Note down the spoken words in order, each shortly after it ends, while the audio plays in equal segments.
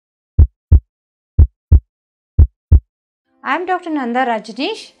I am Dr. Nanda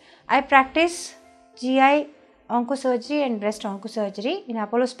Rajaneesh. I practice GI oncosurgery and breast oncosurgery in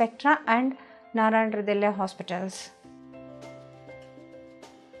Apollo Spectra and Nanda Rajaneesh hospitals.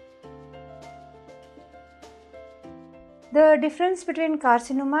 The difference between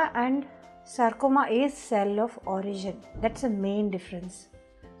carcinoma and sarcoma is cell of origin. That's the main difference.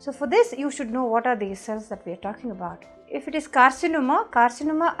 So for this you should know what are these cells that we are talking about. If it is carcinoma,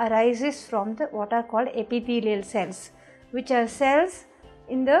 carcinoma arises from what are called epithelial cells, which are cells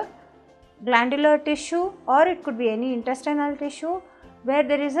in the glandular tissue, or it could be any intestinal tissue where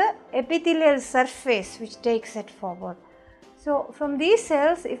there is a epithelial surface which takes it forward. So from these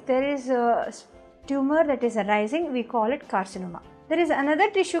cells, if there is a tumor that is arising, we call it carcinoma. There is another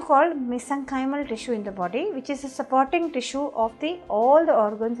tissue called mesenchymal tissue in the body, which is a supporting tissue of all the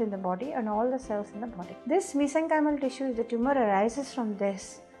organs in the body and all the cells in the body. This mesenchymal tissue, if the tumor arises from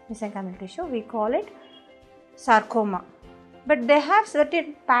this mesenchymal tissue, we call it sarcoma. But they have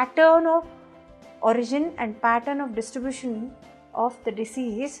certain pattern of origin and pattern of distribution of the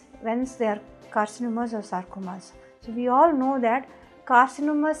disease once they are carcinomas or sarcomas. So we all know that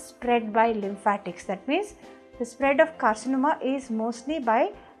carcinomas spread by lymphatics. That means the spread of carcinoma is mostly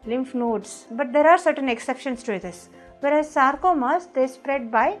by lymph nodes, but there are certain exceptions to this. Whereas sarcomas, they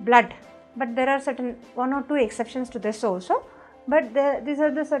spread by blood, but there are certain 1 or 2 exceptions to this also. But these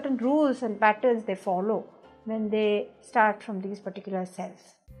are the certain rules and patterns they follow when they start from these particular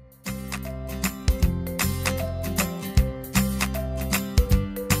cells.